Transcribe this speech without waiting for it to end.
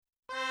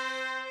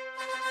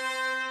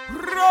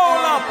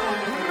Roll up,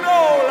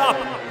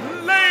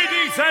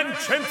 ladies and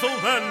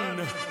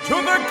gentlemen, to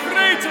the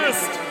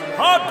greatest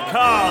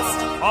podcast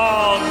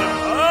on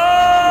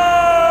earth.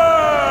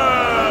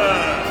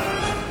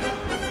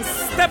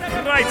 Step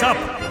right up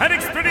and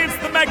experience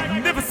the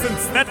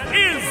magnificence that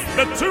is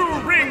the Two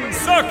Ring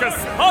Circus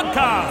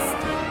podcast.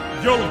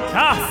 You'll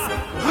gasp,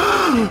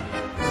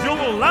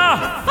 you'll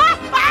laugh,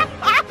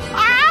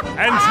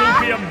 and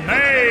you'll be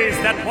amazed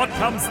at what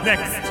comes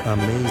next.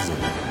 Amazing.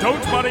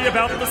 Don't worry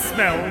about the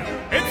smell.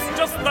 It's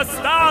just the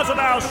stars of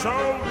our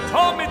show,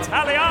 Tom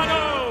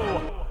Italiano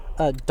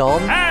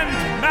Dom? and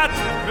Matt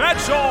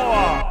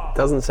Bradshaw.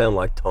 Doesn't sound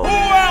like Tom.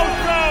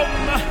 Welcome!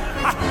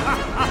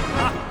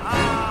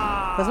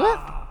 Doesn't it?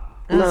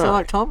 Doesn't it sound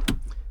like Tom?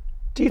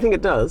 Do you think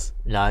it does?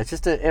 No, it's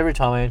just that every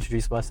time I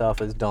introduce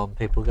myself as Dom,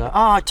 people go,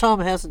 "Oh, Tom,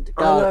 how's it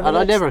Oh, going?" no, And I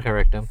that's- never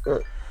correct them.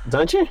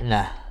 Don't you?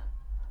 Nah.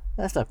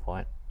 There's no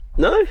point.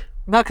 No?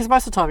 No, because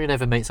most of the time you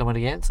never meet someone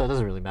again, so it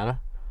doesn't really matter.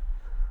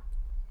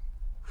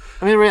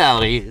 I mean, the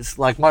reality is,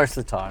 like, most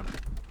of the time,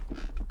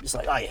 it's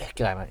like, "Oh, yeah,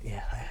 g'day, mate. Yeah,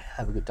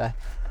 have a good day.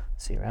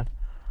 See you around."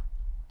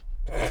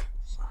 I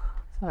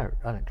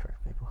don't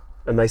correct people.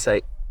 And they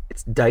say,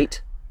 it's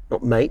date,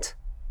 not mate.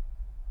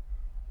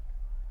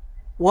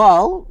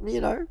 Well, you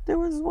know, there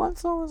was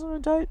once I was on a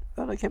date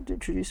and I kept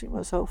introducing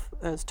myself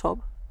as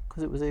Tom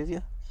because it was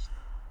easier.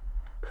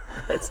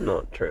 That's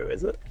not true,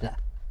 is it? No.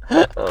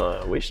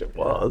 Oh, I wish it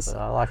was. But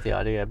I like the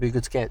idea. It'd be a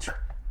good sketch.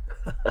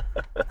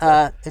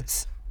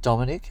 It's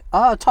Dominic.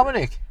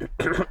 Dominic.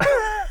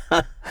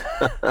 That'd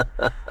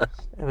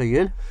be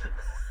good.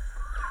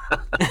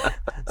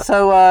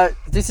 So,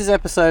 this is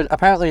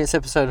apparently it's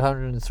episode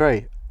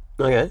 103,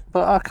 Okay.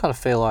 but I kind of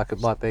feel like it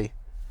might be.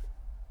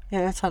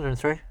 Yeah, it's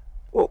 103.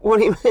 What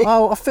do you mean?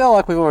 Well, I feel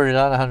like we've already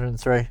done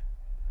 103.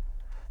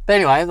 But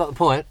anyway, not the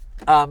point.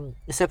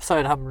 It's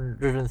episode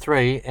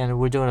 103, and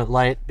we're doing it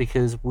late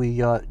because we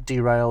got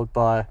derailed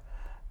by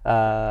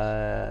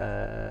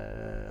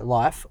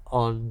life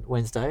on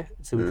Wednesday,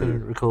 so we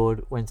couldn't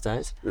record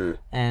Wednesdays.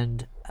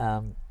 And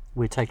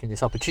we're taking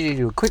this opportunity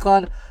to do a quick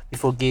one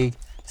before gig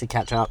to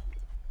catch up.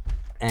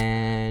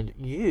 And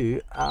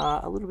you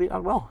are a little bit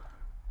unwell,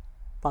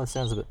 by the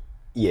sounds of it.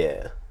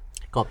 Yeah.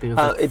 Got a bit of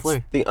the It's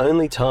flu, the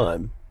only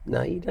time.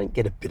 No, you don't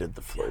get a bit of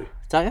the flu.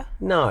 don't you?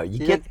 No,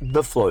 you get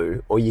the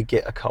flu or you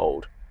get a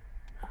cold.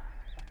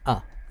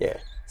 Oh, Yeah.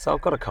 So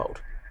I've got a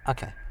cold.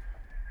 okay.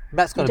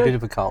 Matt's got a don't- bit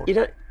of a cold.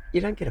 You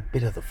don't get a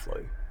bit of the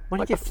flu. When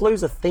you Like get the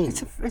flu's a thing.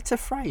 It's a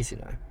phrase, you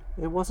know.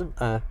 It wasn't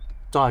a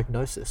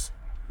diagnosis.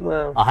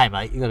 Well, Oh, hey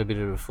mate, you got a bit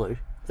of a flu.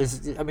 I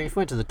mean, if you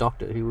went to the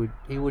doctor,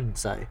 he wouldn't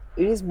say.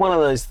 it is one of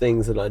those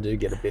things that I do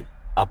get a bit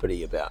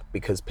uppity about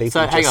because people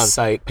So, hang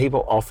on.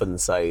 people often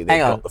say they've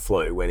Hang on. got the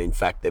flu when in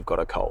fact they've got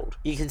a cold.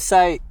 You can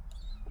say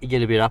you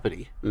get a bit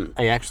uppity.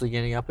 Are you actually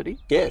getting uppity?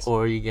 Yes.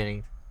 Or are you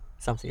getting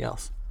something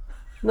else?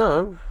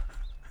 No.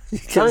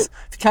 Because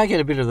if you can't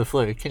get a bit of the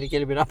flu, can you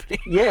get a bit uppity?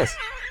 Yes.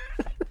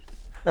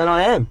 And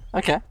I am.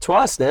 Okay.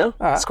 Twice now.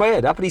 right.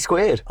 Squared. Uppity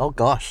squared. Oh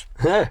gosh,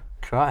 Yeah.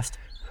 Christ,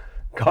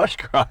 Gosh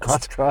Christ.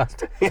 God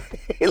Christ.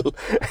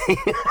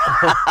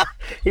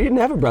 He didn't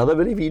have a brother,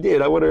 but if he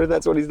did, I wonder if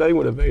that's what his name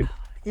would have been.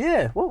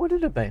 Yeah. What would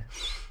it have been?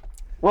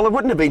 Well, it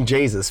wouldn't have been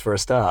Jesus for a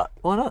start.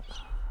 Why not?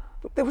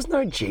 But there was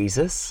no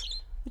Jesus.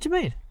 What do you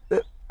mean?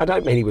 I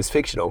don't mean he was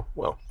fictional.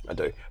 Well, I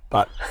do.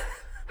 But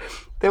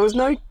there was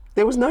no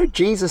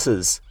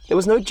Jesuses. There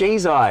was no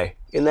Jesus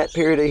in that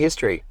period of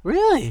history.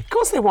 Really? Of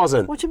course there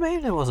wasn't. What do you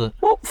mean there wasn't?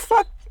 Well,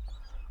 fuck.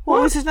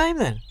 What was his name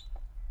then?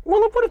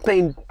 Well, it would have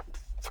been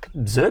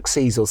fucking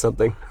Xerxes or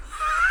something.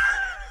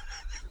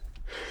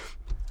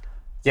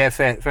 Yeah,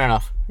 fair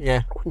enough.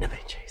 Yeah. Wouldn't have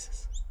been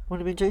Jesus.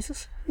 Would it be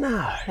Jesus?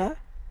 No. No.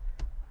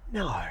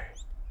 No.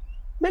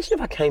 Imagine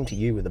if I came to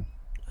you with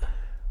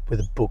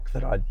a book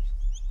that I'd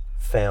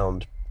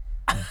found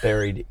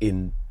buried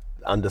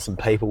under some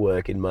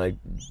paperwork in my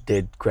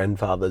dead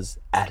grandfather's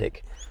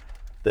attic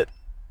that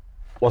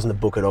wasn't a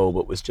book at all,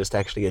 but was just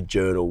actually a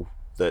journal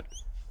that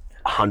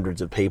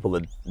hundreds of people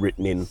had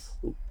written in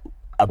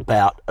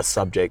about a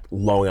subject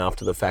long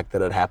after the fact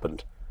that it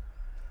happened.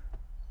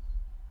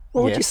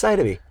 What would Yeah. you say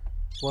to me?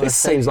 What This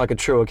seems like a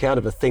true account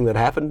of a thing that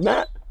happened,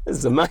 Matt. This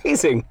is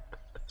amazing.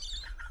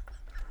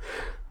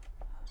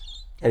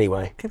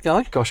 Anyway, Keep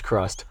going. gosh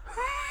Christ.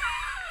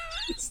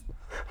 It's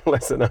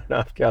less than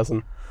enough,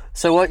 cousin.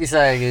 So what you're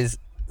saying is,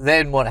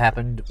 then what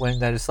happened when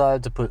they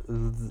decided to put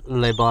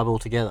Le Bible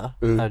together?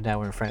 Now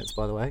we're in France,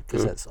 by the way,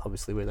 because that's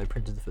obviously where they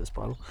printed the first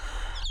Bible.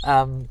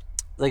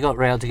 They got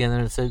round together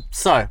and said,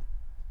 "So,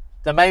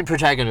 the main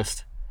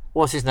protagonist,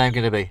 what's his name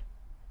going to be?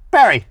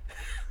 Barry."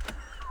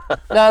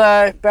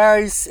 No,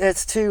 Barry's.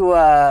 It's too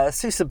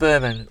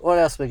suburban. What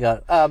else we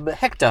got?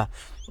 Hector.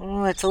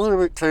 It's a little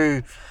bit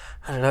too.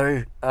 I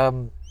don't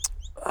know.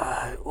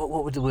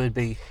 What would the word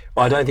be?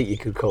 Well, I don't think you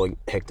could call him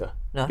Hector.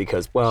 No?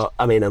 Because, well,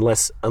 I mean,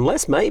 unless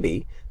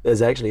maybe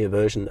there's actually a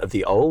version of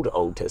the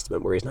Old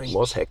Testament where his name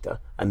was Hector,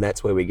 and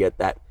that's where we get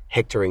that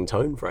hectoring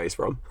tone phrase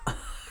from.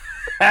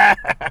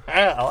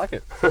 I like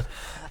it.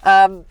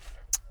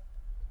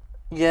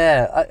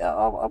 Yeah,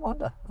 I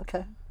wonder.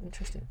 Okay,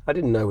 interesting. I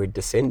didn't know we'd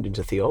descend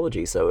into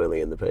theology so early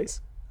in the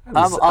piece. I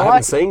I haven't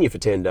like seen you for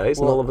 10 days,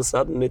 and Well, all of a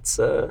sudden it's...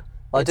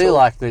 I do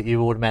like that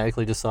you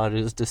automatically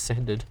decided it's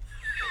descended.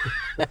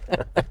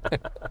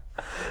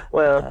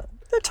 well,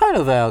 The tone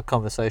of our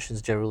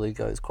conversations generally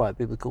goes quite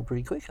biblical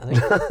pretty quick, I think.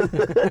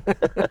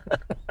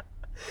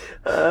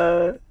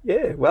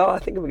 yeah. Well, I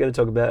think if we're going to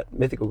talk about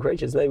mythical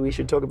creatures, maybe we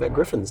should talk about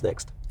griffins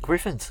next.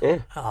 Griffins. Yeah.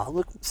 Oh,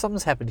 look,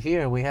 something's happened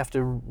here and we have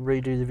to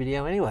redo the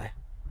video anyway.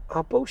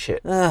 Oh,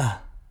 bullshit. Hang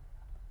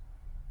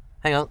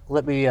on,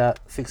 let me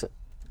fix it.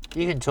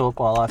 You can talk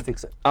while I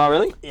fix it. Oh,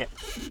 really? Yeah.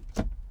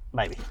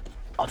 Maybe.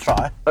 I'll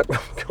try. Oh,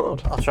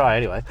 God. I'll try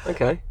anyway.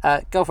 Okay.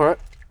 Go for it.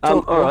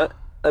 All Talk. right.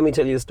 Let me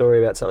tell you a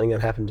story about something that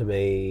happened to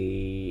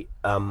me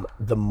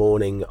the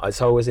morning.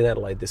 So I was in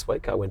Adelaide this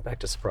week. I went back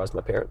to surprise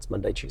my parents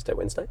Monday, Tuesday,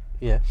 Wednesday.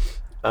 Yeah.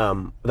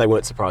 They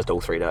weren't surprised all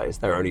 3 days.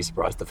 They were only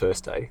surprised the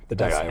first day, the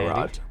day That's I handy.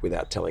 arrived,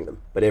 without telling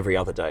them. But every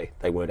other day,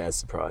 they weren't as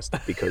surprised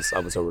because I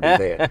was already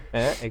there.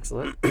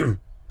 Excellent.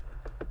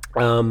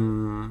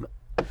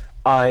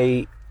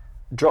 I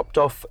dropped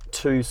off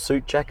 2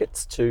 suit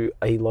jackets to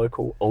a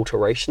local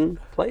alteration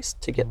place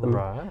to get them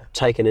Right.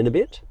 taken in a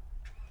bit.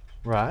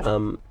 Right.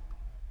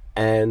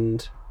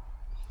 And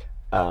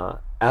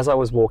as I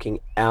was walking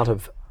out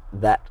of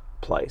that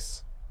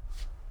place,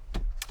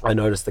 I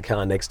noticed the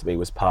car next to me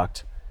was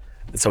parked.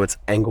 So it's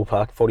angle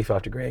park,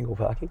 45-degree angle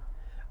parking.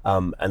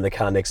 And the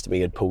car next to me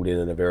had pulled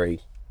in a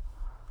very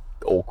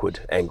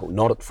awkward angle,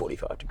 not at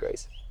 45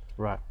 degrees.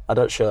 right. I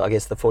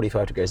guess the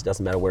 45 degrees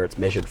doesn't matter where it's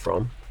measured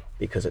from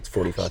because it's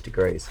 45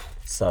 degrees.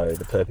 So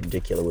the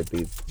perpendicular would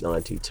be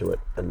 90 to it,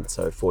 and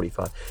so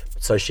 45.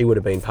 So she would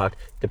have been parked,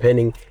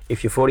 depending,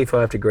 if your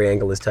 45-degree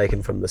angle is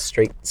taken from the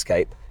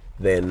streetscape,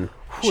 then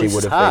she this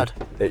would is have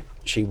been,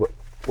 she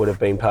would have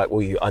been parked,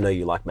 well, I know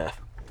you like math.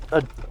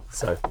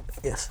 So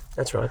Yes.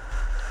 that's right.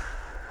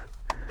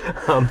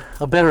 I'm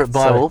better at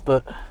Bible,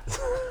 but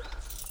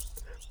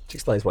Which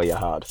explains why you're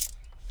hard.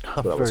 That's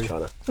what I was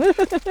very-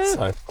 trying to.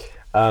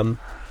 So,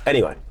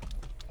 anyway,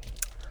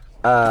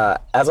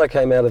 as I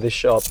came out of this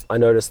shop, I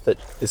noticed that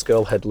this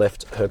girl had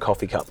left her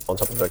coffee cup on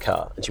top of her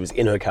car, and she was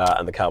in her car,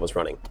 and the car was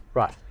running.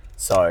 right.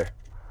 So,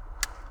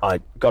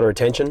 I got her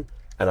attention,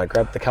 and I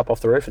grabbed the cup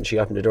off the roof, and she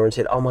opened the door and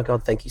said, "Oh my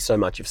God, thank you so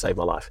much. You've saved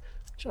my life."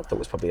 Which I thought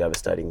was probably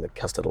overstating the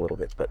custard a little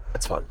bit, but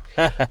that's fine.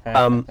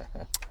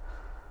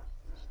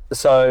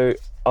 So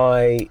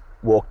I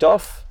walked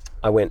off.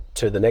 I went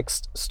to the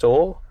next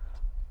store.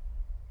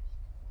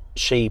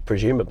 She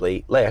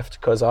presumably left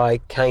because I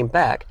came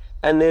back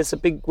and there's a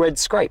big red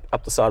scrape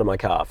up the side of my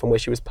car from where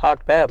she was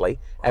parked badly,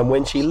 and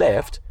when she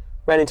left,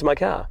 ran into my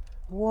car.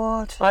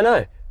 What? I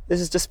know. This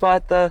is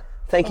despite the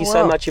 "thank you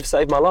so wow. much, you've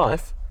saved my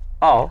life."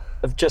 Oh,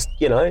 of just,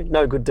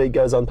 no good deed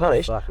goes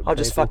unpunished. Fucking I'll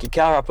just people. fuck your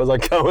car up as I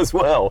go as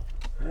well.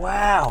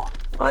 Wow.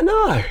 I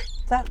know.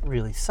 That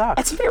really sucks.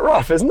 That's a bit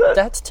rough, isn't it?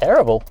 That's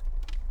terrible.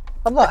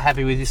 I'm not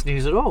happy with this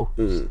news at all.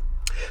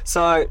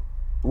 So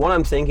what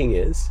I'm thinking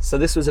is, so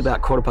this was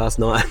about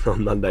 9:15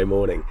 on Monday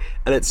morning,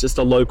 and it's just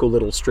a local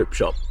little strip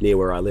shop near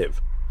where I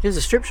live. Here's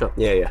a strip shop.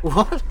 Yeah.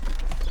 What?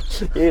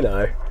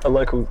 A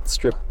local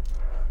strip.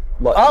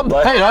 Hey, I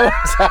know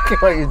exactly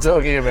what you're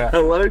talking about.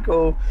 A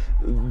local.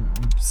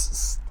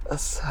 I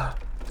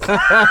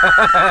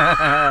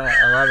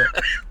love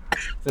it.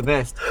 The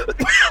best.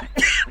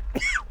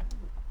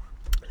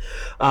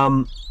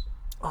 Oh,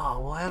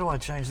 well, how do I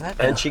change that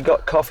now? And she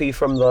got coffee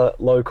from the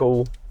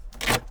local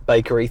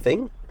bakery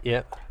thing.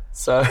 Yep.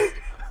 So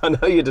I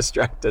know you're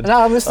distracted.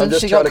 No, I'm listening. I'm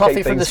just She got trying to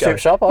keep coffee from the things strip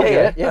going. shop. I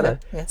Yeah, get it. I know.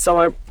 Yeah. So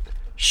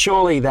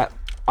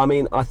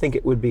I think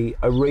it would be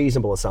a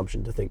reasonable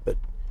assumption to think that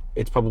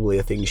it's probably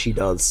a thing she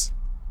does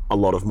a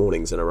lot of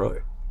mornings in a row.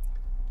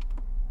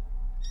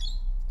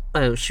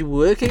 Was she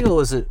working or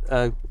was it...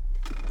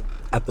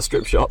 At the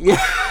strip shop.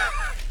 Yeah.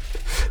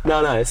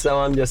 No. So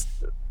I'm just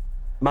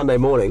Monday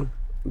morning.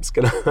 I'm just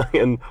gonna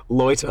fucking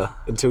loiter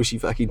until she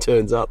fucking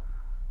turns up.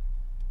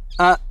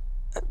 Yeah,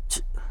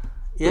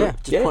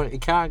 just Yeah. point at your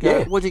car and go,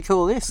 Yeah. what do you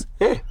call this?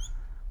 Yeah.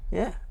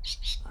 Yeah.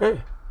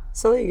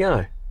 So there you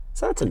go.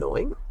 So that's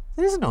annoying.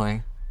 It is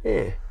annoying.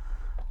 Yeah.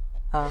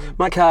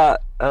 My car,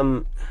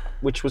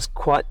 which was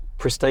quite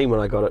pristine when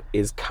I got it,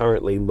 is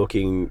currently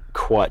looking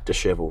quite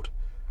dishevelled.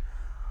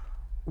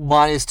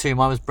 Mine is too.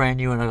 Mine was brand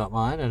new when I got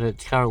mine, and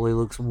it currently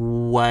looks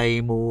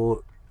way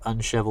more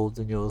unshoveled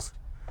than yours.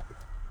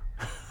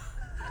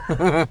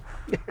 Oh,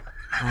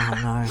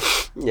 no.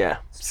 Yeah.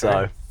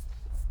 So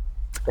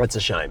that's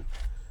a shame.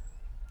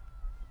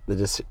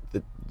 The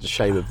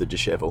shame of the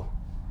dishevel.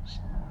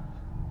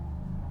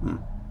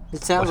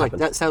 It sounds What like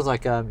happened? that. Sounds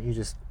like you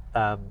just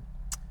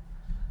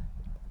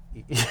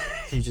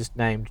you just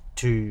named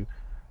 2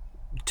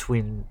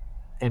 twin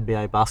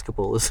NBA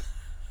basketballers.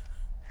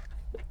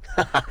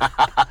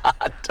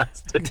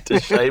 To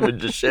shame and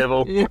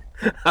dishevel. Yeah.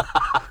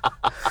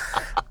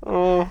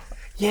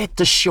 Yeah,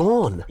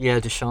 Deshaun. Yeah,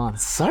 Deshaun.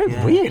 So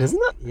Yeah. weird,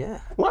 isn't it? Yeah.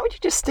 Why would you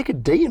just stick a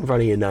D in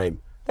front of your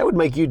name? That would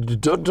make you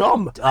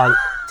Dom.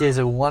 There's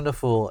a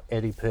wonderful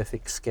Eddie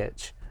Perfect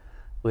sketch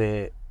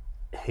where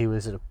he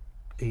was at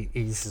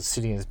he's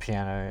sitting at his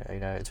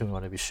piano, doing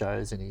one of his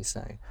shows, and he's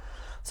saying,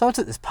 "So I was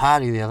at this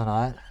party the other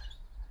night,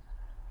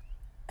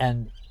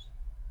 and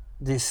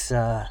this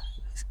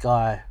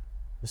guy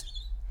was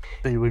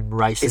being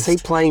racist." Is he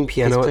playing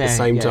piano at the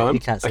same time? You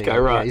can't see Okay,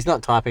 him. right. Yeah, he's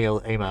not typing an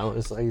email.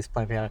 It's like he's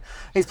playing piano.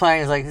 He's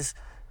playing. It's like this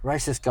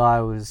racist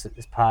guy was at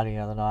this party the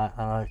other night,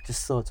 and I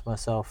just thought to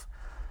myself,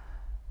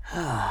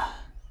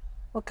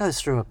 what goes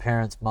through a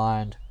parent's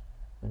mind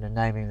when they're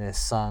naming their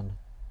son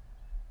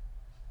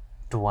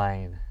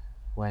Dwayne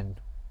when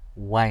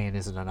Wayne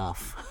isn't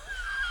enough?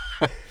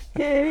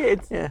 Yeah,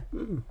 it's Yeah.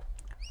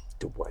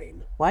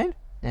 Dwayne. Wayne?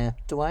 Yeah,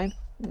 Dwayne.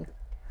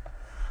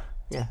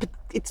 Yeah. But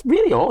it's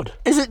really odd.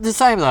 Is it the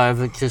same though,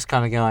 of just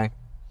kind of going,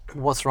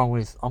 what's wrong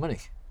with Omni?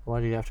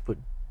 Why do you have to put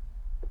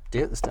D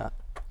at the start?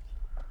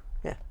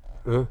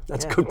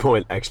 That's Yeah. a good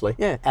point, actually.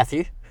 Yeah,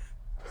 Matthew.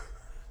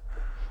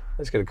 I'm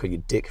just going to call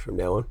you Dick from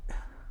now on.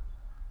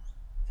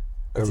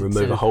 And Instead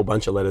remove a of- whole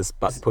bunch of letters,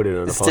 but put in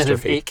an Instead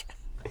of apostrophe. ick.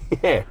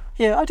 Yeah.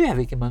 Yeah, I do have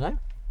ick in my name.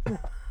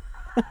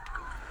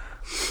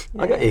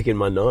 I got ick in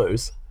my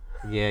nose.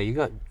 Yeah, you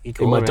got ick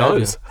In all my around you.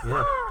 toes.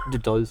 Yeah, the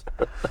toes.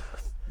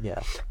 Yeah.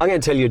 I'm going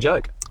to tell you a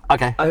joke.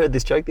 Okay. I heard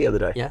this joke the other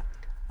day. Yeah.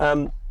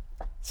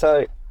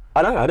 So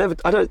I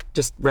don't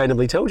just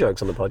randomly tell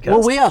jokes on the podcast.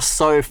 Well, we are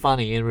so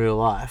funny in real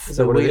life that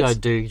that what we it is?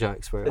 don't do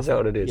jokes very often. Is that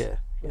what it is? Yeah.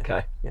 Yeah.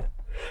 Okay. Yeah.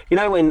 You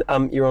know when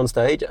you're on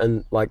stage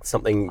and like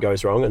something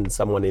goes wrong and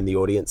someone in the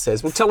audience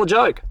says, "Well, tell a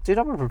joke." Dude,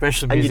 I'm a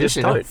professional And you just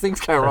musician. don't. Things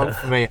go wrong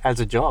for me as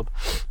a job.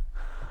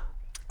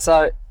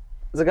 So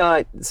there's a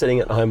guy sitting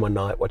at home one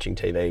night watching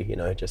TV,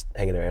 just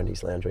hanging around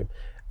his lounge room,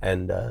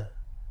 and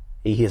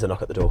he hears a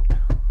knock at the door.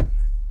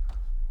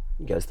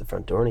 He goes to the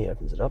front door and he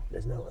opens it up.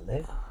 There's no one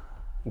there.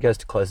 He goes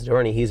to close the door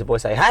and he hears a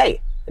voice say,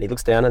 "Hey!" And he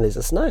looks down and there's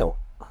a snail.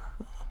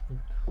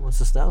 What's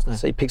the snail's name?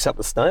 So he picks up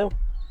the snail,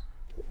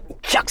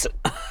 chucks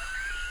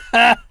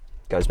it,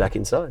 goes back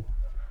inside.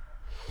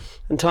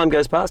 And time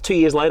goes past. 2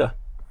 years later,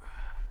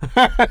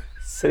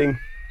 sitting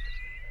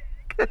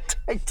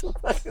Take the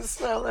fucking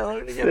snail now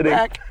to get Sitting.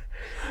 back.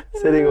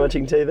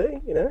 watching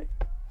TV,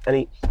 and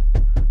he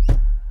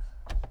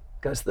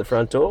goes to the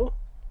front door,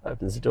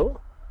 opens the door,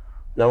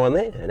 no one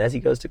there. And as he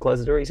goes to close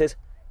the door,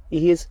 he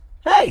hears,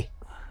 "Hey!"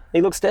 And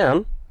he looks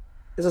down,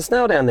 there's a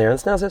snail down there, and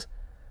the snail says,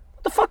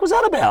 "What the fuck was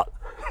that about?"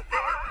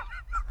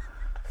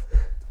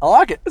 I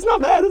like it. It's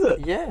not bad, is it?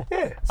 Yeah.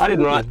 Yeah. I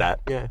didn't really write good. that.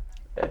 Yeah.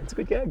 Yeah, it's a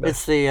good gag, though.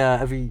 It's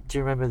the, do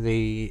you remember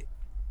the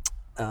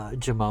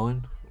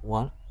Jamoan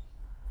one?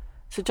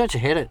 So don't you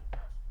hate it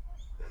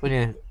when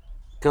you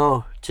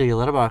go to your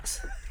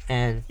letterbox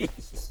and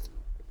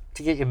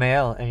to get your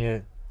mail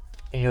and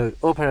you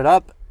open it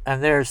up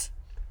and there's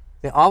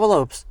the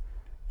envelopes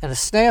and a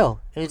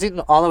snail and he's eating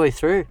it all the way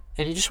through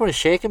and you just want to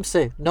shake him and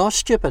say, "No,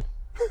 stupid,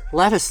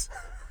 lettuce."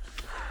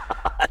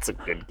 That's a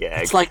good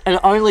gag. It's like, it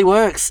only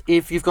works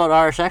if you've got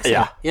Irish accent.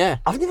 Yeah. Yeah.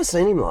 I've never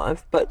seen him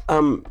live, but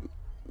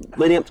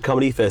leading up to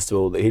Comedy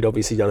Festival, he'd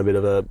obviously done a bit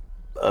of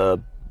a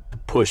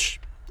push,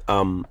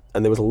 and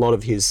there was a lot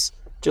of his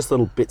just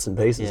little bits and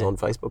pieces Yeah. on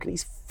Facebook, and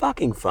he's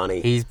fucking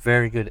funny. He's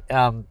very good.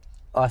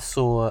 I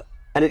saw,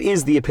 And it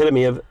is the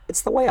epitome of,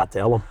 it's the way I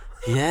tell them.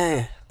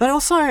 yeah, but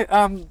also,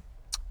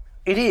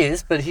 it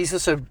is, but he's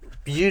also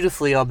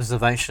beautifully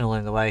observational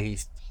in the way he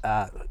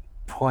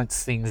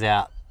points things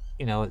out,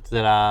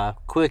 that are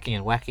quirky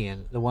and wacky.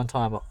 And the one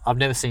time, I've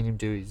never seen him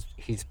do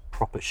his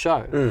proper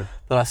show,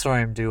 but I saw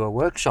him do a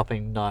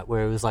workshopping night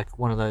where it was like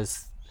one of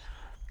those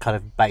kind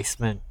of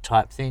basement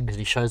type things, and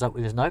he shows up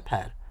with his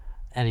notepad,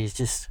 and he's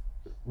just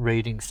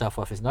reading stuff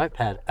off his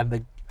notepad. And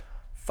the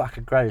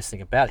fucking greatest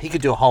thing about it, he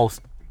could do a whole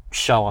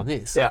show on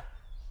this. Yeah.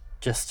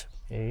 Just,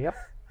 yep.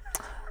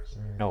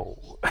 No.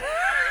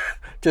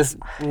 Just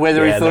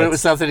whether Yeah, he thought it that's-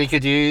 was something he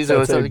could use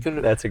or something he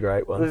couldn't. That's a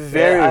great one.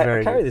 Very, I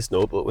very carry good. this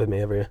notebook with me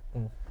everywhere.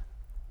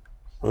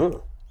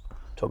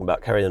 Talking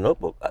about carrying a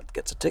notebook, that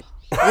gets a tick.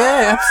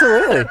 Yeah,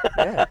 absolutely.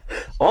 Yeah.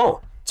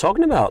 Oh,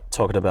 talking about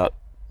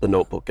the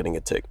notebook getting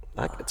a tick,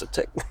 that gets a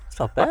tick. It's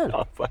not bad.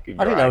 Oh, fucking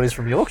I didn't know he great. was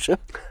from Yorkshire.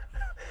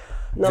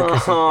 No,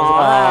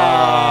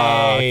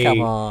 Oh, hey.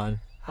 come on.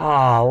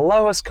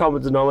 Lowest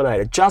common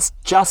denominator.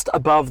 Just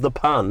above the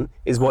pun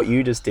is what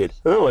you just did.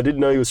 Oh, I didn't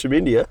know he was from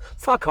India.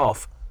 Fuck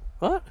off.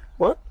 What?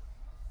 What?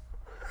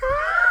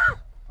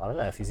 I don't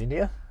know if he's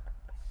India.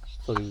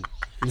 Thought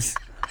he's...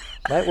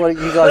 Mate, what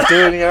are you guys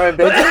doing in your own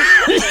bedroom?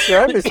 It's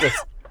your own business.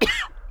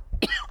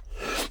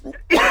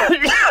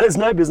 There's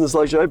no business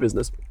like show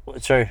business.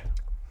 True.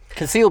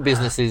 Concealed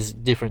business is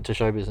different to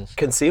show business.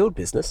 Concealed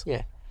business.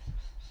 Yeah.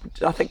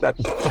 I think that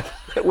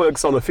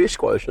works on a fish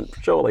quotient,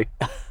 surely.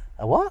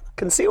 A what?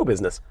 Concealed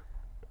business.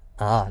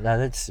 Ah,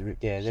 no,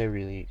 they're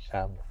really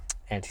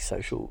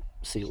antisocial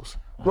seals.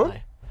 aren't What?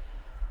 they?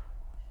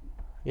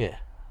 Yeah.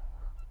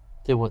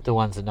 They're the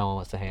ones that no one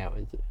wants to hang out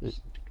with.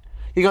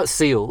 You got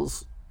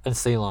seals and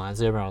sea lions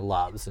that everyone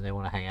loves and they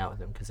want to hang out with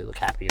them because they look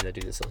happy and they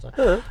do this all the time.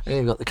 Uh-huh. And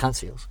you've got the cunt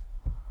seals.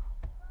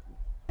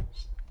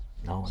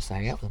 No one wants to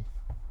hang out with them.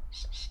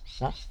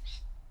 No?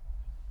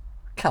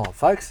 Come on,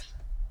 folks.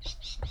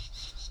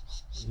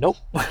 Nope.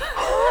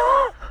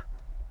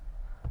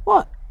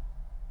 What?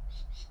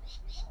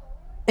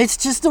 It's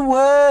just a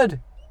word.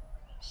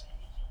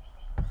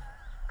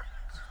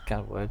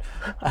 Can't word.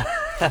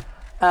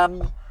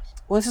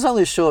 Well, this is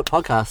only a short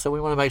podcast, so we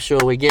want to make sure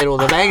we get all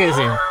the bangers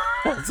in.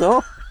 That's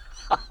all.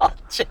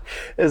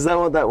 Is that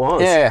what that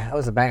was? Yeah, that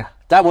was a banger.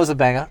 That was a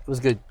banger. It was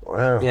good.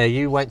 Wow. Yeah,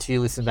 you wait till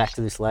you listen back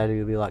to this later,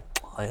 you'll be like,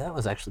 oh, yeah, that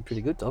was actually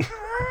pretty good, Dom.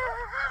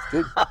 It's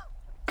good.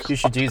 You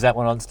should use that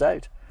one on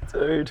stage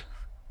Dude.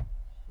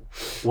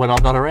 when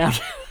I'm not around.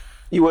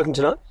 You working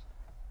tonight?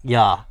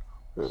 Yeah.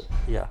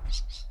 Yeah.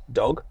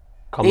 Dog?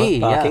 Comma?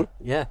 Barking?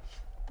 Yeah.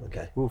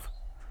 Okay. Oof.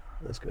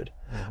 That's good.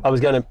 I was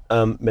going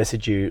to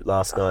message you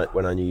last night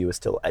when I knew you were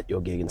still at your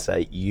gig and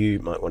say you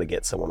might want to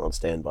get someone on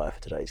standby for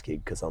today's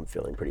gig because I'm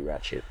feeling pretty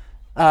rat shit.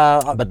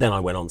 But then I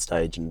went on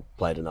stage and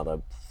played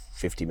another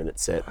 50-minute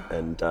set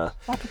and... I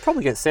could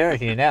probably get Sarah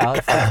here now.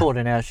 If I called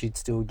her now, she'd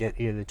still get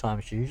here the time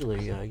she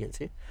usually gets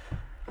here.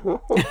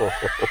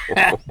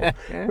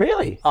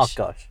 Really? Oh,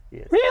 gosh.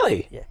 Yes.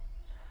 Really? Yeah.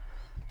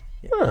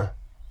 Huh.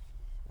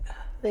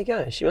 There you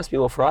go. She must be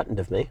all frightened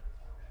of me.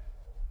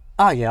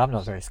 Oh, yeah, I'm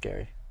not very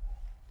scary.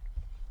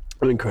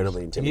 I'm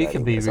incredibly intimidating. You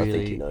can be as really, I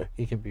think you know.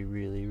 you can be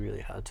really,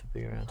 really hard to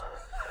be around.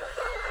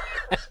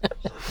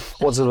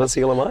 What sort of a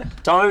seal am I?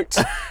 Don't.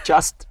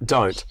 Just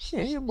don't.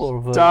 Yeah, you're more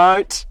of a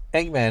Don't.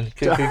 Eggman.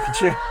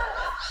 Cuckoo.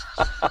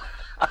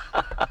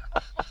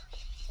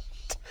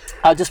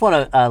 I just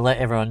want to let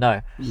everyone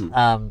know.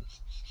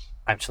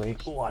 Actually,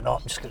 why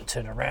not? I'm just going to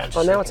turn around.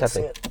 Oh, just now so what's you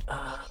can happening? see it.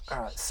 All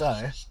right,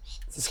 so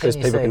It's because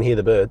you people see- can hear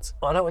the birds.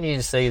 I don't want you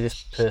to see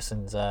this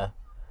person's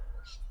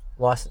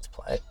license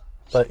plate,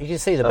 but you can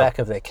see the back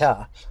of their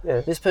car.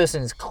 Yeah. This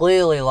person's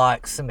clearly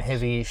likes some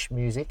heavy-ish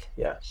music.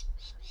 Yeah.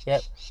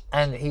 Yep.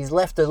 And he's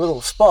left a little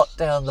spot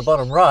down the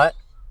bottom right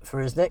for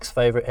his next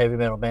favourite heavy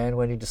metal band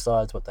when he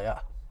decides what they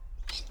are.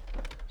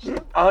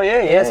 Oh,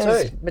 yeah, yes,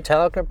 too.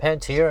 Metallica,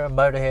 Pantera,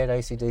 Motorhead,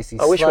 AC/DC.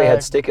 I wish we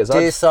had stickers.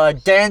 Dear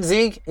Side,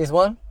 Danzig is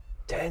one.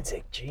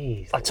 Danzig,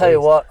 jeez. I tell you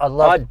what,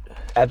 I'd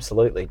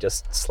absolutely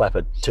just slap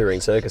a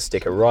touring circus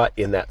sticker right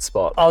in that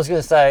spot. I was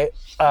going to say,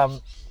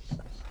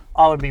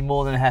 I would be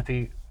more than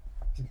happy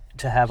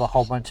to have a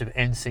whole bunch of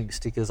NSYNC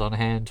stickers on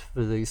hand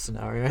for these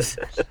scenarios.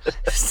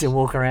 Just to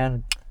walk around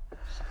and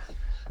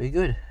be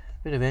good.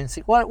 Bit of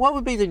NSYNC. What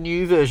would be the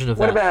new version of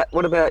that?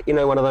 What about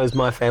one of those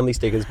My Family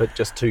stickers, but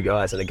just two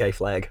guys and a gay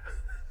flag?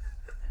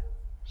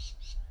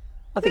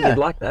 I think Yeah. you'd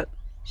like that.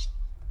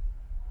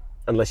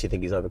 Unless you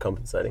think he's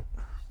overcompensating.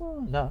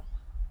 Oh, no.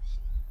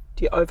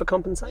 Do you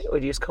overcompensate or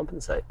do you just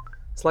compensate?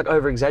 It's like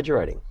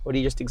over-exaggerating. Or do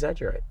you just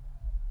exaggerate?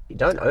 You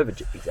don't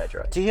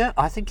over-exaggerate. Do you?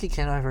 I think you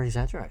can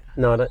over-exaggerate.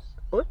 No, I don't.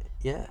 What?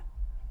 Yeah.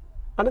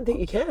 I don't think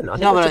you can. I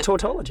think No, that's but a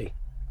tautology.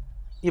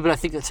 Yeah, but I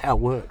think that's how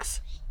it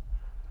works.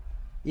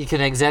 You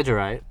can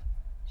exaggerate,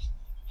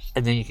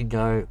 and then you can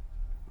go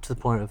to the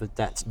point of it.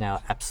 That's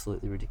now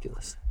absolutely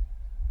ridiculous.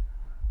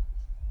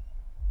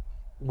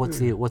 What's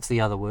the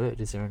other word?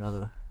 Is there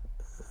another?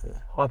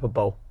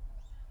 Hyperbole.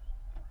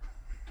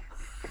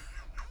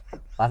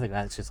 I think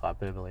that's just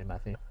hyperbole,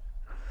 Matthew.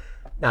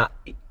 Nah,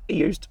 he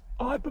used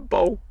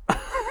hyperbole.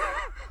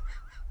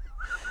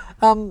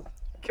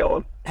 Go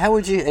on. How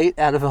would you eat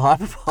out of a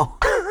hyperbole?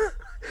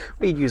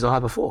 We'd use a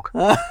hyper fork.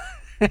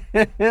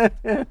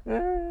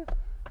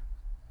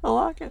 I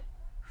like it.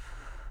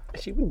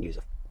 She wouldn't use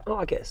it. Oh,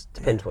 I guess.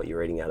 Depends what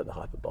you're eating out of the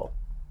hyperbole.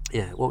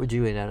 Yeah, what would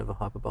you eat out of a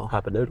hyperbole?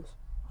 Hyper noodles.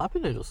 Hyper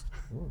noodles.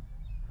 Mm.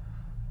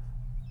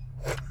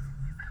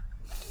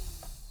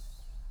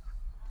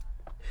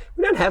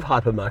 We don't have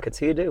hypermarkets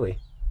here, do we?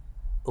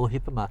 Or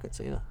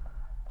hypermarkets either.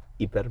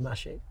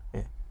 Hypermarché.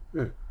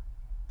 Yeah.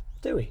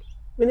 Do we?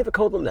 We never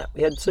called them that.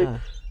 We had No.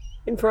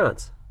 in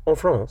France, en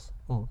France,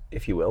 Mm.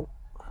 if you will,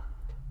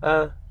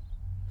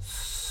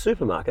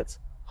 supermarkets,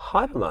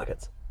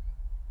 hypermarkets.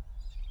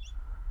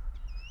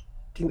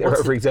 Do you think they're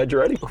What's the-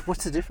 over-exaggerating?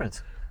 What's the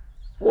difference?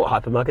 Well,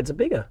 hypermarkets are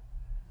bigger.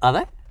 Are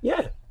they?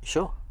 Yeah.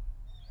 Sure.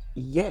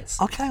 Yes.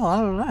 Okay, well,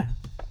 I don't know.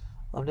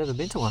 I've never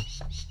been to one.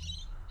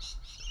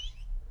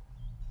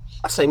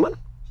 I've seen one.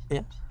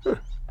 Yeah.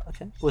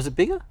 Okay. Was it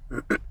bigger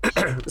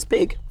It's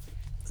big.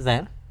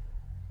 than?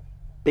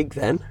 Big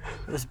than.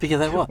 It was bigger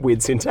than what?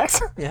 Weird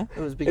syntax. Yeah, it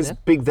was bigger It's than.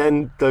 big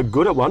than the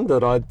gooder one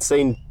that I'd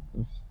seen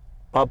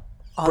Oh,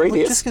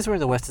 previous. just because we're in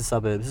the western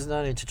suburbs, there's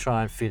no need to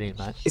try and fit in,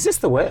 mate. Is this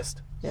the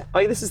West? Yeah.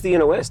 Oh, this is the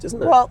inner West,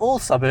 isn't it? Well, all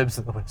suburbs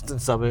are the western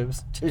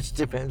suburbs. Just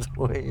depends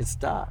where you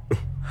start.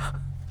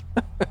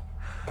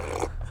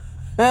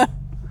 Does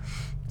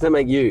that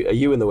make you? Are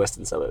you in the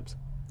western suburbs?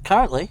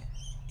 Currently,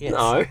 yes.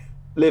 No.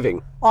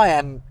 Living. I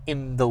am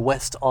in the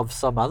west of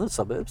some other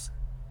suburbs.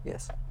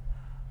 Yes.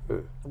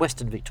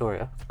 Western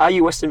Victoria. Are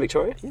you Western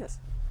Victoria? Yes.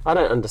 I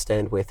don't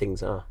understand where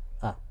things are.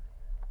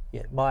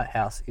 Yeah, my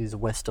house is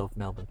west of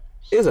Melbourne.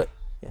 Is it?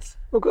 Yes.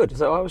 Well, good.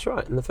 So I was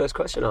right in the first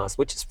question asked,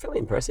 which is fairly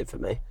impressive for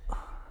me.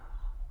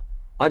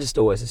 I just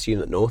always assume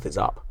that north is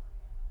up.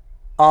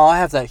 Oh, I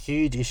have that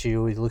huge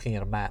issue with looking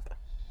at a map.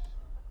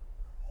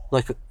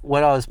 Like,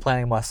 when I was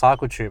planning my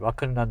cycle trip, I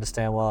couldn't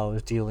understand why I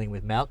was dealing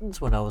with mountains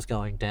when I was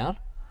going down.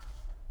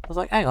 I was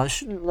like, hang on,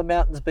 shouldn't the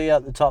mountains be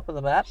at the top of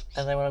the map?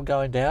 And then when I'm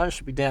going down, it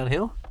should be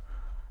downhill?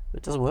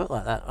 It doesn't work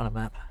like that on a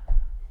map.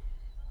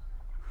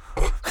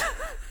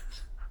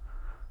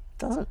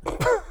 Doesn't.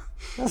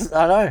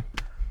 I know.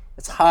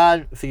 It's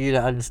hard for you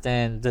to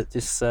understand that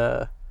this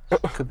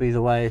could be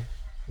the way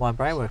my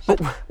brain works. But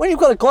when you've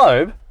got a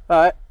globe,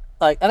 right,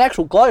 like an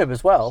actual globe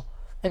as well,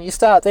 and you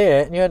start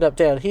there and you end up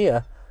down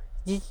here,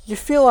 you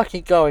feel like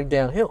you're going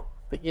downhill,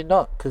 but you're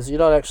not, because you're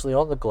not actually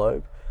on the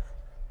globe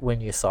when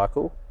you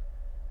cycle.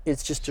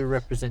 It's just a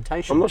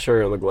representation. I'm not sure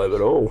you're on the globe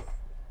at all.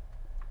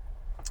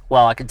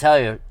 Well, I can tell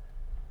you,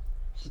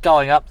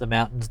 going up the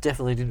mountains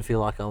definitely didn't feel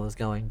like I was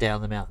going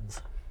down the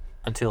mountains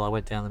until I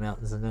went down the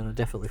mountains, and then I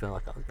definitely felt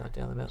like I was going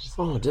down the mountains.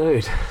 Oh,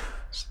 dude.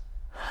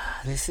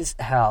 This is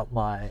how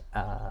my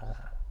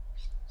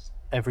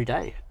every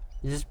day.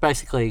 Just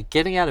basically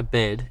getting out of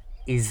bed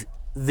is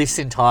this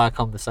entire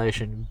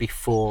conversation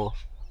before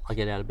I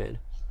get out of bed.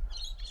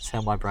 It's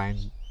how my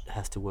brain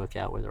has to work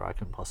out whether I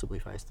can possibly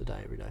face the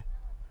day every day.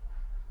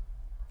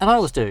 And I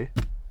always do,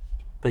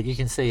 but you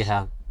can see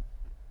how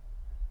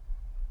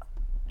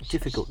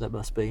difficult that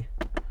must be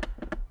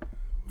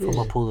for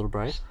my poor little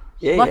brain.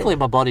 Yeah, Luckily,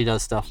 my body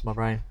does stuff. My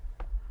brain.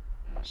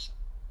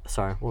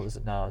 Sorry, what was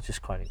it? No, I was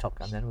just quoting Top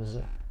Gun. Then was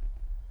it?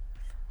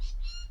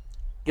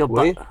 Your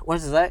Were you? what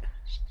is that?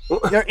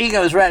 Your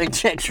ego is writing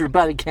checks your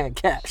body can't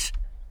cash.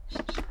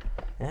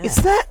 Yeah. Is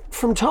that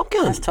from Top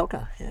Gun? That's Top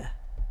Gun. Yeah,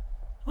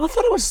 I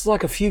thought it was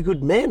like A Few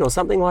Good Men or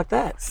something like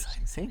that.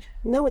 same thing.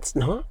 No, it's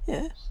not.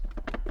 Yeah.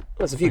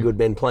 There's A Few Good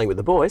Men playing with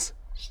the boys.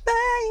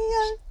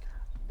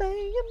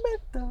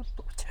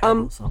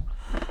 Terrible song.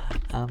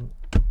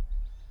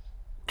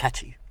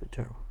 Catchy, but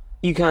terrible.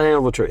 You Can't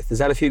Handle the Truth. Is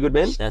that A Few Good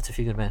Men? That's A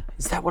Few Good Men.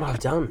 Is that what I've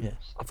done? Yeah.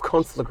 I've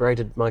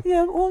conflagrated my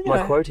Yeah, well, you my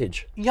know,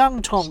 quotage.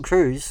 young Tom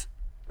Cruise.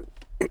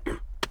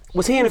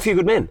 Was he in A Few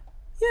Good Men?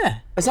 Yeah,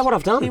 Is that what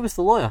I've done? he was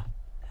the lawyer.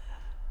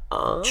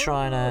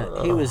 Trying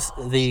to. He was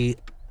the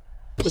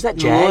Was that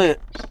Jag? lawyer.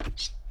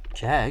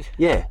 Jag?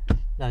 Yeah.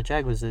 No,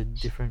 Jag was a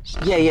different.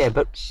 Yeah,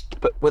 but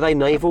were they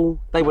naval?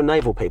 They were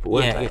naval people,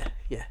 weren't they?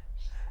 Yeah.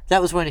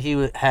 That was when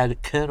he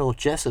had Colonel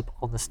Jessup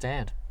on the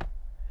stand.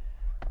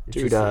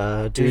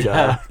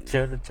 Doodah.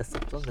 Colonel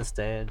Jessup's on the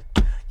stand.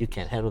 You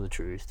can't handle the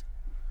truth.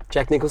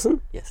 Jack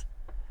Nicholson? Yes.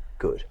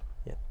 Good.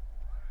 Yeah.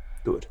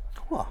 Good.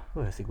 Well,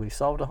 I think we've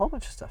solved a whole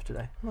bunch of stuff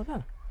today. Well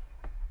done.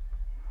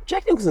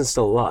 Jack Nicholson's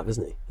still alive,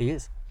 isn't he? He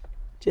is.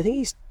 Do you think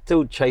he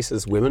still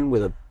chases women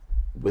with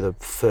a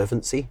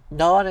fervency?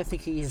 No, I don't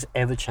think he's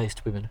ever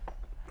chased women.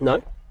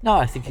 No? No,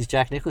 I think he's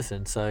Jack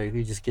Nicholson, so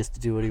he just gets to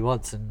do what he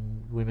wants,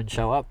 and women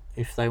show up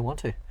if they want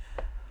to.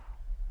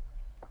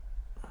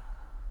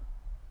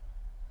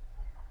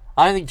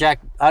 I don't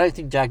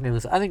think Jack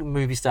Nicholson. I think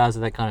movie stars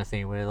are that kind of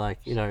thing where, like,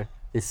 you know,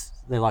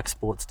 they're like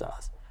sports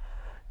stars.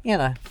 You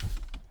know,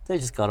 they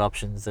just got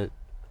options that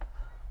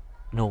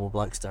normal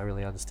blokes don't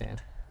really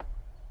understand.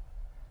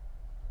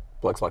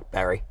 Blokes like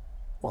Barry.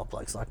 Well,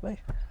 blokes like me.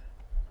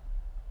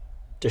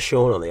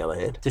 Deshaun, on the other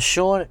hand.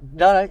 Deshaun,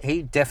 no,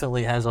 he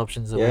definitely has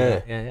options. That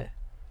Yeah. Yeah.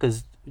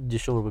 Because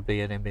Deshaun would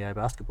be an NBA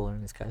basketballer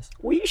in this case.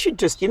 Well, you should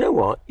just, you know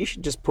what? You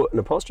should just put an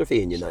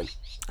apostrophe in your name.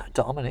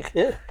 Dominic.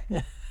 Yeah.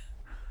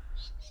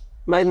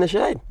 Made in the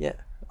shade. Yeah.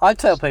 I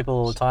tell people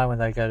all the time when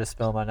they go to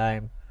spell my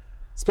name,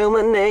 Spell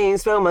my name,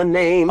 spell my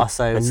name. I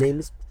say my it's- name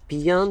is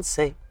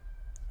Beyonce.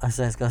 I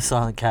say it's got a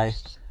silent K.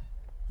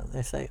 And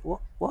they say, what?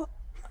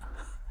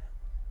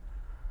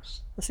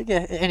 I said,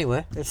 yeah,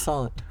 anywhere. It's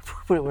silent.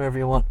 Put it wherever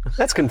you want.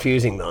 That's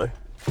confusing, though.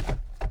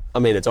 I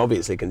mean, it's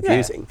obviously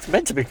confusing. It's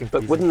meant to be confusing.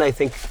 But wouldn't they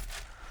think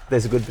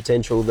there's a good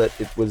potential that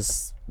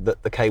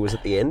that the K was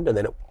at the end and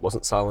then it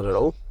wasn't silent at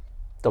all?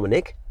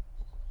 Dominic?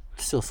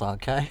 Still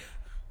silent K.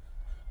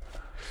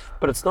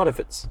 But it's not if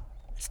it's...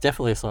 It's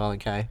definitely a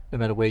silent K, no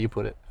matter where you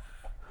put it.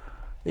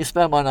 You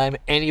spell my name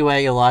any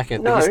way you like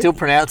it, but No. you still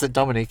pronounce it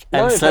Dominic,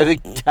 and No, so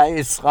but- the K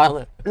is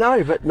silent.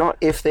 No, but not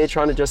if they're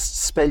trying to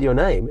just spell your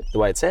name, the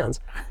way it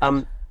sounds,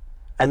 and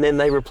then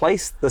they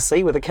replace the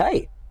C with a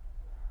K.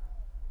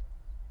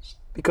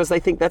 Because they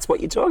think that's what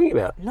you're talking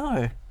about.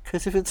 No,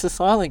 because if it's a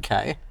silent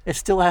K, it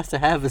still has to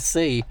have a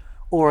C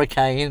or a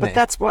K in But there.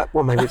 that's what...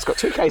 Well, maybe it's got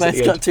two Ks But at it's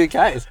the got end. two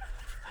Ks.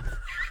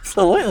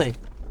 Absolutely.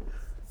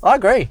 I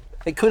agree.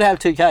 It could have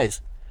two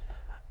Ks.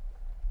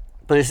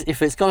 But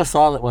if it's got a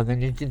silent one,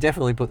 then you can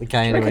definitely put the K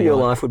in I there. reckon your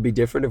life would be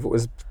different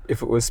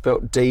if it was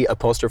spelt D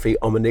apostrophe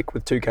Ominic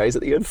with two Ks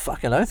at the end.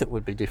 Fucking oath it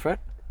would be different.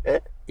 Yeah.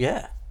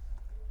 Yeah.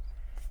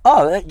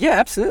 Oh, yeah,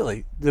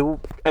 absolutely.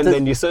 And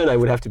then your surname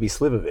would have to be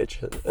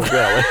Slivovich as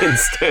well,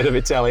 instead of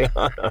Italiano.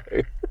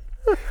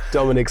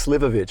 Dominic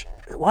Slivovich.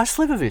 Why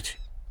Slivovich?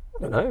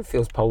 I don't know, it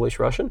feels Polish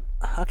Russian.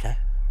 Okay.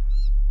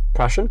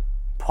 Prussian?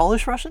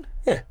 Polish Russian?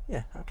 Yeah.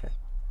 Yeah, okay.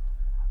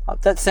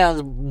 That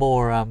sounds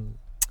more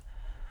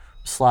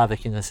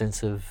Slavic in the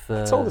sense of...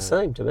 It's all the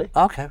same to me.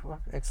 Okay, well,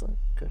 excellent.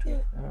 Good. Yeah.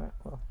 All right,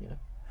 well,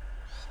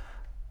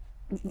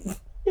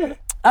 Yeah.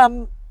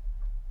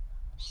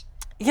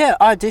 Yeah,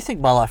 I do think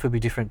my life would be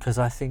different because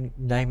I think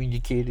naming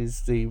your kid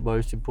is the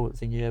most important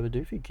thing you ever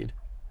do for your kid.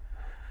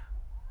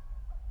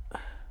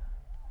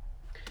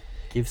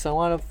 Give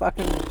someone a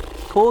fucking...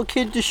 Call a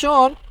kid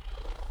Deshaun.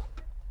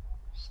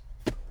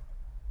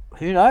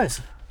 Who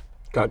knows?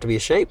 Got to be a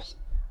sheep.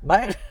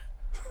 Mate.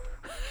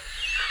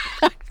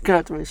 Go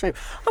out to be a sheep.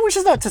 Which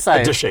is not to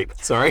say. De sheep,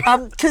 sorry.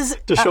 Because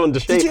Deshaun de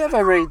did sheep. you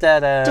ever read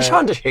that?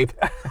 Deshaun de sheep.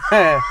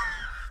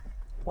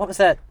 What was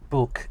that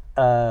book?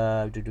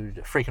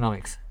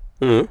 Freakonomics.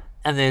 Mm.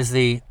 And there's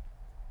the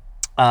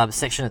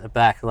section at the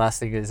back. The last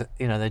thing is,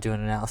 they do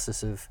an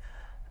analysis of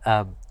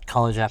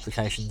college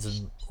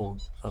applications or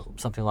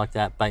something like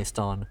that based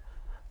on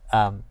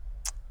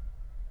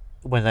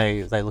when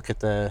they look at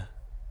the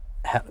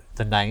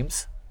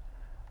names.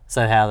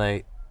 So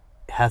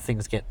how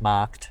things get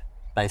marked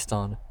based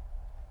on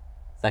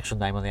the actual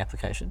name on the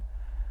application,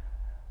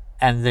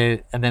 and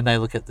then they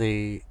look at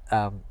the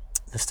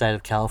state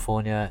of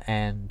California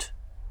and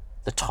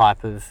the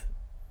type of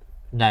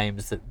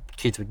names that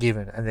kids were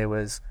given, and there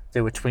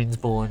were twins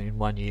born in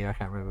 1 year. I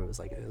can't remember, it was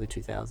like early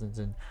 2000s,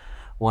 and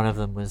one of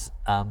them was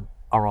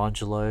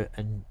Orangelo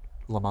and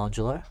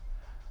Lamangelo,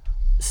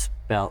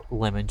 spelled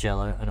lemon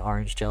jello and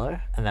orange jello,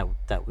 and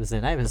that was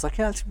their name. And it's like,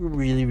 it's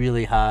really,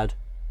 really hard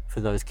for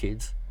those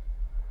kids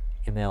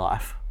in their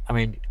life. I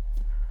mean,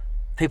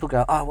 people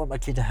go, I want my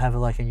kid to have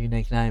a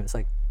unique name. It's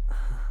like,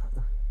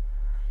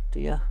 do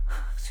you?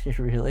 Do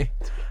you really?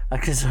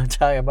 Because I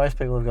tell you, most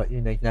people who've got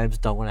unique names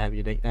don't want to have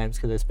unique names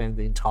because they spend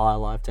the entire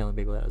life telling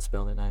people how to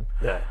spell their name.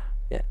 Yeah.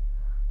 Yeah.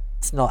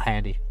 It's not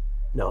handy.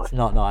 No. It's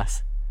not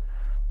nice.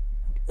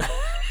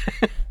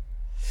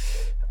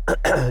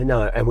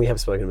 No, and we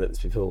have spoken about this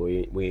before.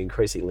 We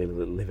increasingly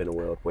live in a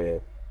world where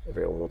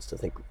everyone wants to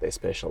think that they're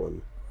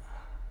special,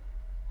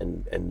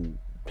 and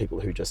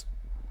people who just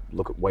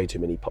look at way too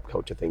many pop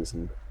culture things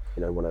and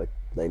want to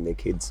name their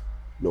kids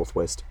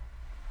Northwest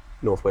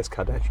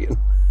Kardashian.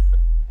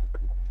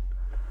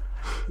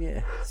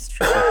 Yeah, it's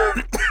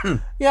true.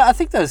 Yeah, I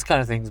think those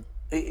kind of things.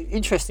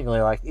 Interestingly,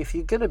 like if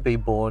you're going to be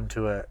born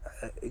to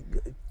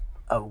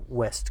a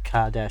West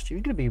Kardashian,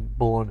 you're going to be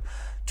born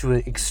to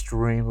an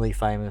extremely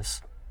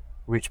famous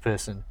rich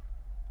person.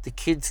 The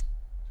kid's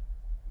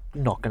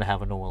not going to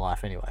have a normal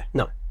life anyway.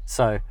 No.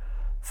 So,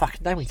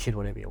 fucking name your kid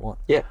whatever you want.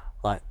 Yeah.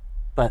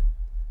 But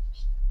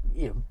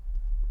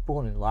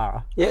born in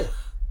Lara. Yeah.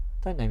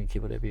 Don't name your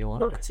kid whatever you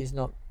want because he's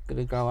not going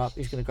to grow up.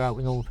 He's going to grow up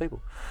with normal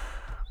people.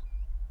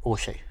 Or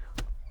she.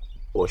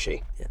 Or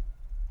she. Yeah.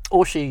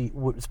 Or she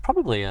was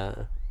probably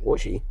Or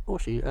she.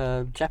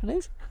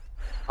 Japanese.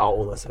 Oh,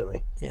 almost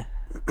certainly. Yeah.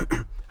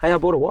 Hey, I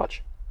bought a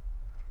watch.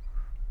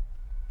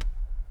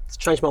 It's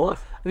changed my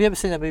life. Have you ever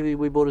seen that movie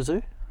We Bought a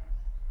Zoo?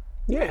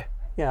 Yeah.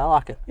 Yeah, I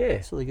like it. Yeah.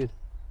 It's really good.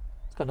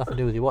 It's got nothing to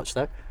do with your watch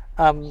though.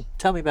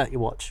 Tell me about your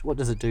watch. What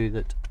does it do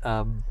that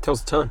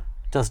Tells the time.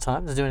 does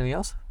time? Does it do anything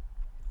else?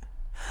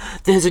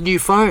 There's a new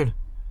phone.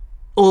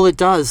 All it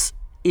does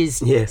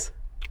is Yes.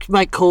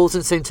 make calls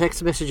and send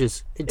text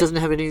messages. It doesn't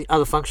have any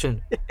other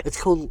function. It's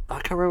called,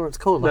 I can't remember what it's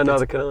called. No, Like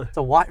neither it's can I.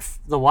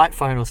 the white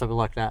phone or something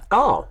like that.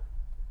 Oh.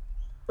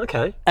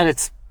 Okay. And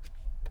it's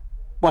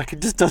like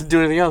it just doesn't do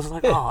anything else. It's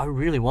like, I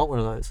really want one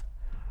of those.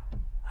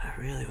 I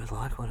really would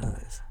like one of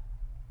those.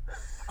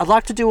 I'd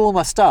like to do all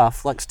my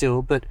stuff,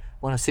 still, but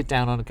when I sit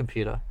down on a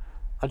computer,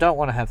 I don't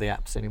want to have the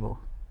apps anymore.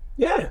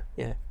 Yeah.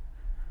 Yeah.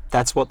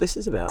 That's what this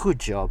is about. Good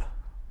job.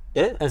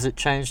 Yeah. Has it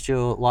changed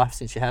your life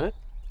since you had it?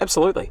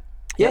 Absolutely.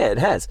 Yeah, it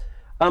has.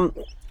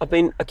 I've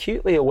been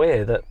acutely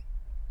aware that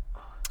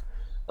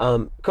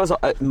because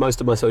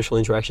most of my social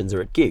interactions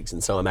are at gigs,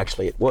 and so I'm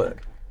actually at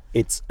work,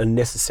 it's a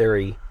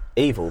necessary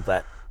evil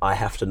that I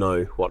have to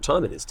know what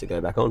time it is to go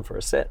back on for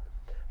a set.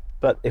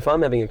 But if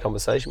I'm having a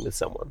conversation with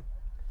someone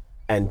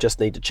and just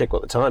need to check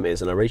what the time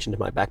is, and I reach into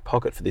my back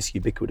pocket for this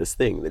ubiquitous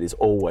thing that is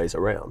always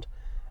around,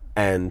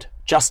 and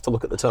just to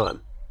look at the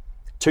time,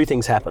 two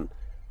things happen.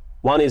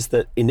 One is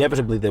that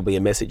inevitably there'll be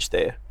a message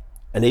there,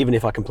 and even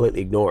if I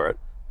completely ignore it,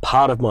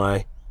 part of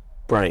my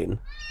brain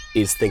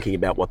is thinking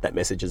about what that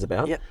message is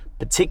about, Yep.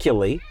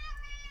 particularly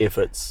if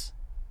it's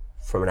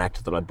from an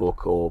actor that I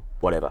book or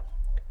whatever.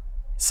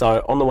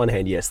 So on the one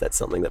hand, yes, that's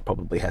something that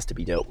probably has to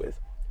be dealt with.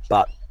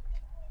 But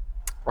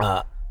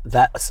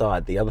that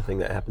aside, the other thing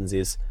that happens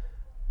is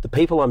the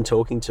people I'm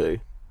talking to,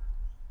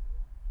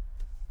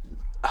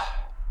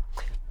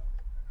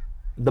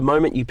 the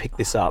moment you pick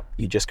this up,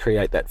 you just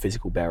create that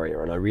physical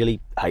barrier, and I really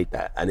hate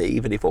that. And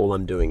even if all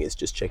I'm doing is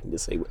just checking to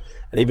see,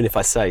 and even if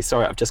I say,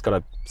 sorry, I've just got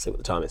to see what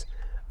the time is,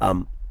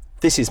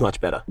 this is much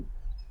better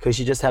because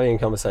you're just having a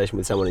conversation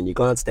with someone and you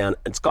glance down,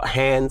 and it's got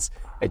hands,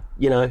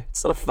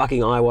 it's not a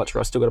fucking iWatch where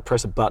I've still got to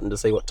press a button to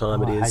see what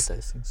time it I is. hate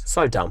those things.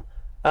 So dumb.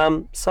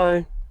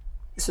 So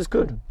this is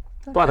good.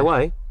 Okay. By the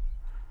way,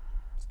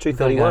 it's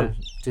 2:31.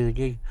 Do the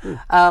gig. So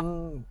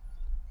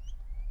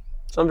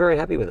I'm very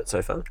happy with it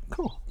so far.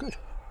 Cool, good.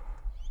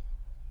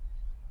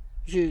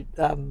 You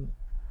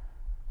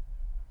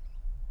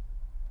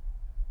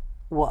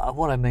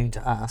what I mean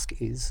to ask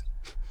is,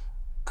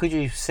 could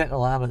you set an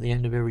alarm at the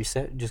end of every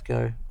set and just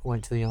go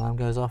wait till the alarm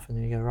goes off and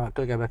then you go, right,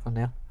 gotta go back on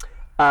now?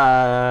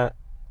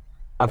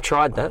 I've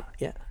tried that.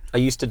 Yeah. I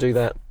used to do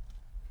that.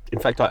 In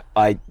fact,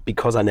 I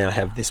because I now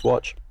have this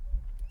watch,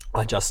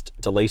 I just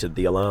deleted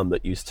the alarm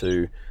that used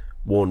to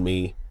warn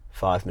me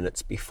 5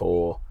 minutes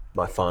before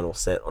my final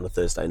set on a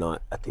Thursday night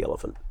at the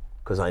Elephant,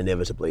 because I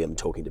inevitably am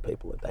talking to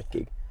people at that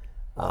gig.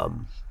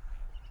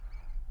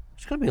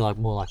 It's got to be like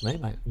more like me,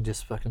 mate, and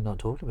just fucking not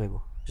talk to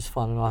people. Just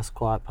find a nice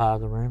quiet part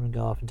of the room and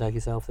go off and take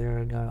yourself there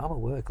and go, I'm at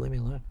work, leave me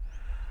alone.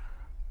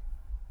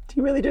 Do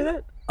you really do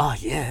that? Oh,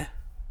 yeah.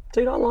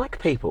 Dude, I like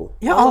people.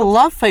 Yeah, I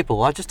love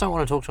people. I just don't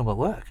want to talk to them at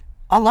work.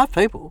 I love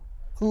people.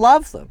 I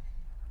love them.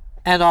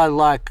 And I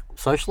like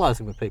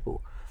socialising with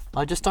people.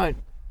 I just don't...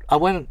 I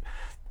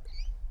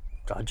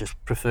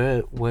just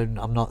prefer when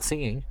I'm not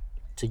singing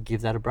to give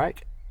that a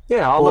break.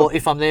 Yeah, Or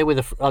if I'm there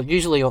with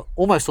usually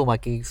almost all my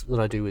gigs that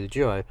I do with a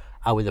duo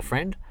are with a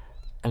friend,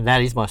 and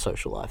that is my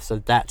social life. So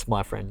that's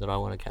my friend that I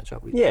want to catch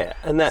up with. yeah,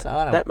 and that So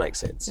I don't- that makes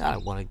sense. I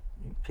don't want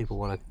to... People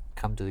want to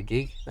come to the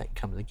gig, they can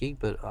come to the gig,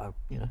 but I've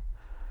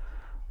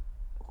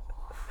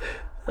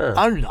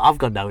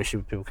got no issue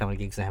with people coming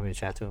to gigs and having a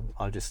chat to them.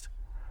 I just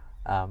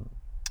I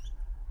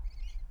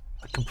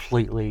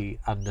completely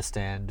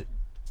understand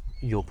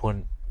your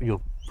point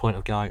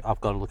of going, I've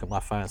got to look at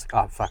my phone. It's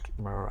like, oh, fuck.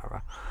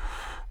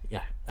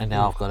 Yeah. And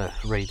now I've got to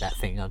read that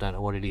thing. I don't know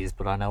what it is,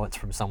 but I know it's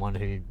from someone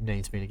who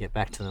needs me to get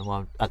back to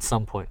them at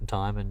some point in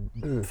time.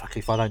 And fuck,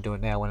 if I don't do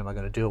it now, when am I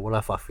going to do it? What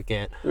if I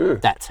forget?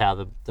 That's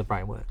how the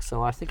brain works.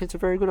 So I think it's a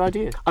very good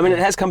idea. I mean, it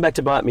has come back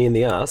to bite me in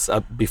the ass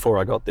before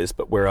I got this,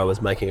 but where I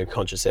was making a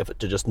conscious effort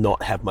to just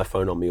not have my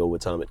phone on me all the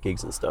time at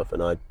gigs and stuff,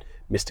 and I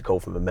missed a call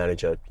from a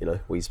manager.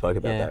 We spoke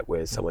about that,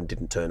 where someone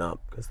didn't turn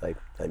up because they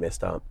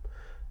messed up.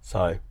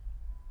 So,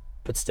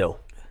 but still,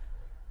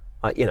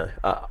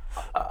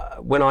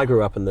 when I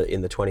grew up in the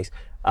 20s,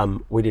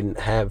 we didn't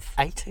have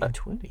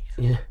 1820s.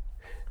 yeah.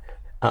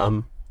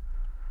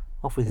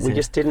 Off with his We head.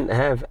 just didn't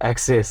have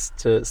access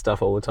to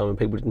stuff all the time, and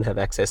people didn't have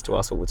access to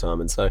us all the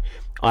time. And so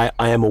I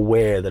am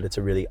aware that it's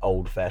a really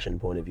old-fashioned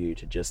point of view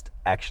to just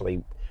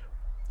actually,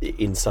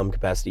 in some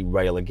capacity,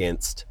 rail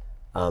against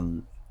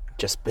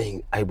just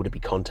being able to be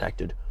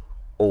contacted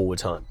all the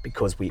time,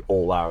 because we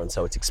all are, and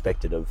so it's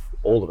expected of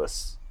all of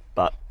us.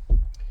 But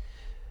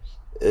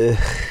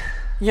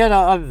Yeah,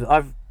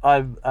 no,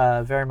 I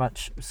very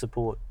much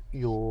support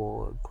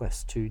your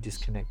quest to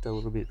disconnect a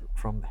little bit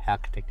from how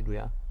connected we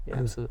are. Yeah,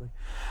 absolutely.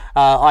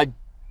 I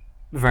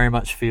very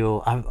much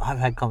feel I've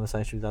had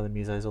conversations with other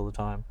musos all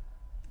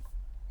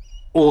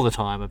the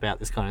time about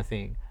this kind of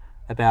thing,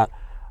 about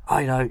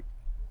I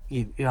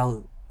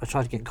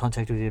tried to get in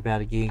contact with you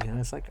about a gig, and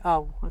it's like,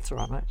 oh, that's all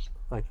right, mate.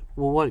 Like,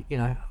 well, what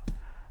I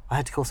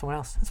had to call someone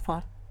else. That's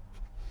fine.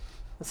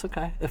 That's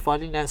okay. If I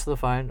didn't answer the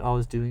phone, I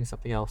was doing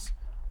something else.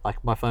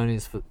 Like, my phone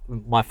is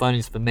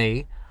for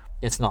me.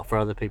 It's not for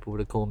other people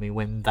to call me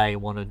when they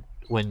wanted.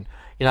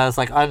 It's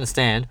like, I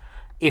understand.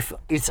 If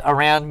it's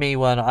around me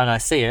and I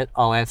see it,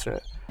 I'll answer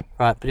it,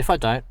 right? But if I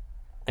don't,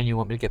 and you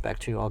want me to get back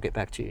to you, I'll get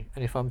back to you.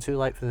 And if I'm too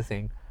late for the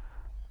thing,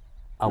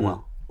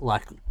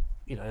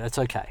 that's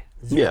okay.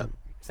 yeah,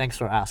 Thanks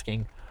for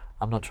asking.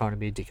 I'm not trying to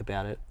be a dick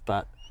about it,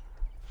 but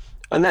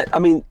and that, I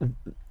mean,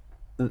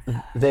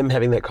 them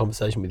having that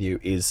conversation with you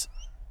is,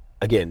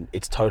 again,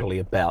 it's totally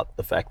about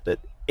the fact that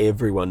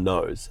everyone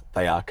knows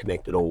they are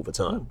connected all the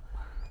time.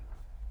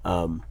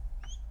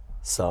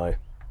 So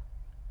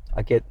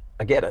I get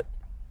it,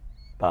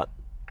 but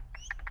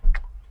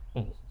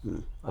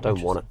I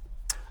don't want it.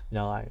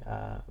 no,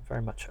 I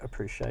very much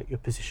appreciate your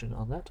position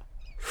on that.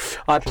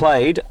 I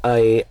played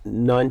a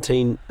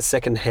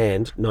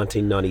second-hand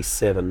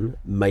 1997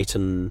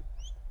 Maton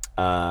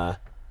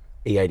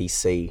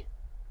E80C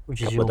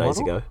Which a is couple your of days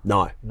model? ago.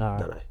 No.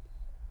 No.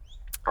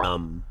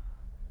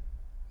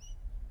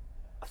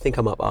 I think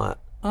I'm up by it.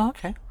 Oh,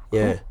 okay.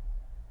 Yeah.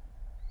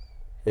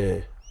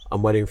 Yeah.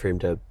 I'm waiting for him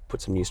to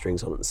put some new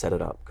strings on it and set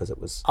it up, because it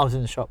was... I was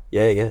in the shop.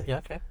 Yeah. Yeah,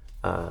 okay.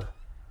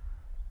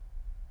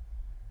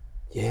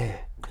 Yeah.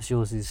 Because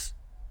yours is...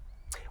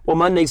 Well,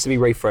 mine needs to be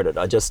refretted.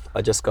 I just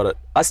got it.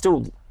 I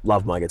still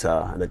love my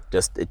guitar, and it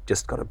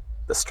just got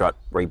the strut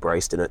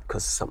rebraced in it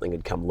because something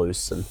had come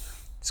loose, and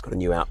it's got a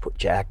new output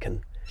jack,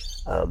 and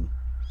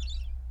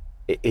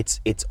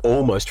it's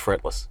almost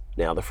fretless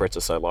now. The frets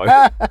are so low.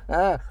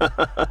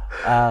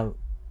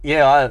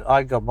 Yeah,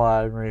 I got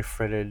mine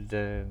refretted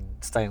in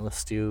stainless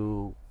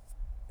steel,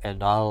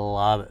 and I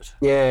love it.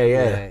 Yeah.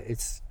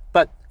 It's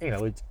about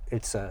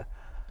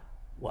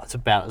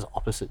as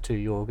opposite to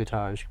your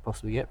guitar as you could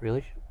possibly get,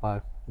 really.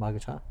 My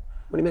guitar.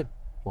 What do you mean?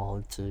 Well,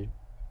 it's a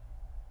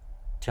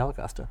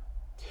Telecaster.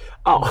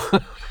 Oh,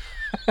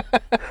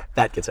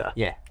 that guitar.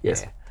 Yeah.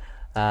 Yes.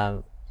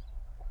 Yeah.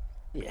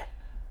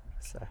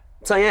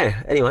 So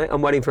yeah. Anyway,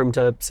 I'm waiting for him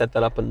to set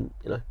that up, and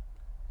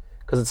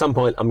because at some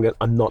point I'm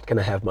not going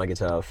to have my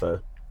guitar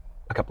for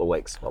a couple of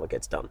weeks while it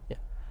gets done. Yeah.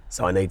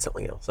 So I need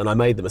something else. And I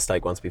made the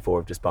mistake once before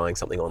of just buying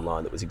something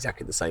online that was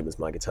exactly the same as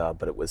my guitar,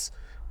 but it was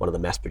one of the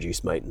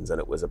mass-produced Matons, and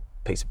it was a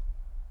piece of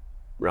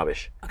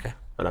rubbish. Okay.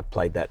 And I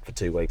played that for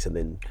 2 weeks and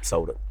then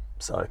sold it.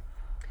 So,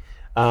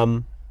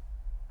 so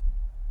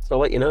I'll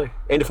let you know.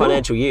 End of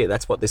financial year.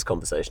 That's what this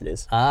conversation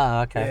is.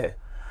 Ah, okay.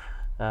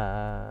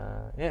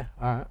 Yeah.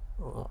 All right.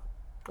 Well,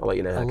 I'll let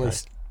you know how at it goes.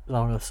 least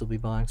no one else will be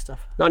buying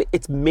stuff. No,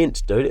 it's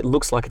mint, dude. It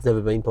looks like it's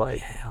never been played.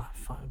 Yeah,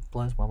 it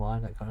blows my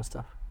mind, that kind of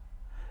stuff.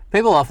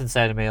 People often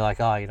say to me, like,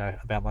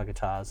 about my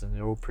guitars, and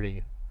they're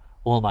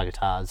all my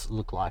guitars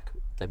look like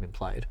they've been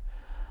played.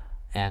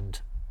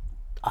 And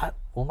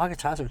Well, my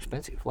guitars are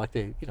expensive. Like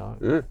I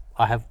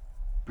have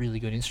really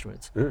good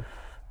instruments,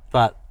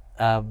 but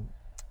I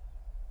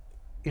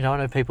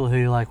know people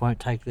who like won't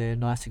take their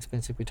nice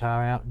expensive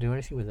guitar out and do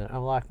anything with it.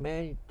 I'm like,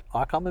 man,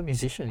 I'm a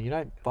musician. You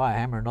don't buy a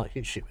hammer and not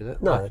hit shit with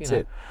it. No, that's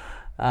it.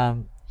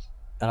 And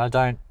I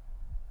don't,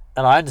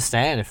 and I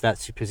understand if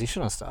that's your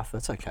position on stuff.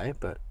 That's okay,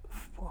 but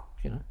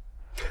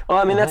Well,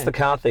 I mean, that's the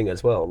car thing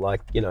as well.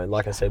 Like,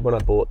 like I said, when I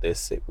bought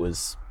this, it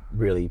was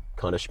really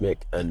kind of schmick.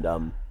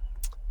 And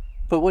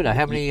but we know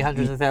how many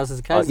hundreds of thousands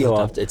of Ks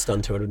it's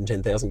done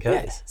 210,000 Ks.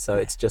 Yeah. So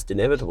it's just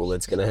inevitable.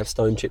 It's going to have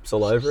stone chips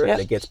all over it. Yep.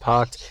 And it gets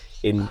parked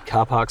in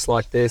car parks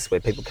like this where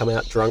people come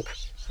out drunk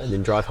and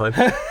then drive home.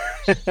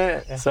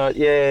 So,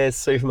 yeah,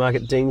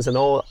 supermarket dings and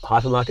all,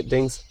 hypermarket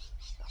dings.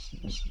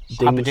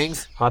 Hyper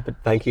dings.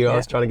 Thank you. I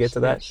was trying to get to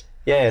that.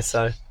 Yeah,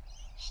 so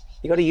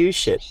you got to use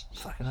shit.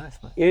 Fucking nice,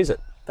 mate. Use it.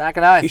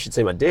 Fucking nice. You should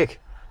see my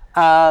dick.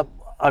 I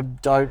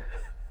don't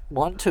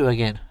want to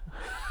again.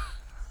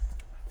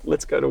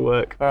 Let's go to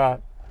work. All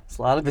right.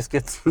 Slide of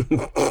biscuits.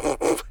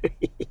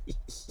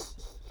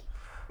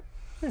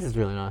 This is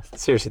really nice.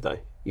 Seriously though,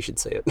 you should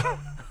see it.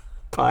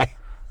 Bye.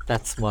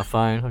 That's my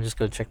phone. I'm just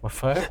going to check my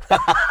phone.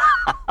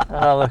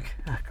 Oh, look.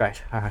 Oh,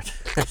 great. All right.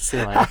 See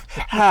you later.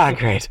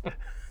 Great.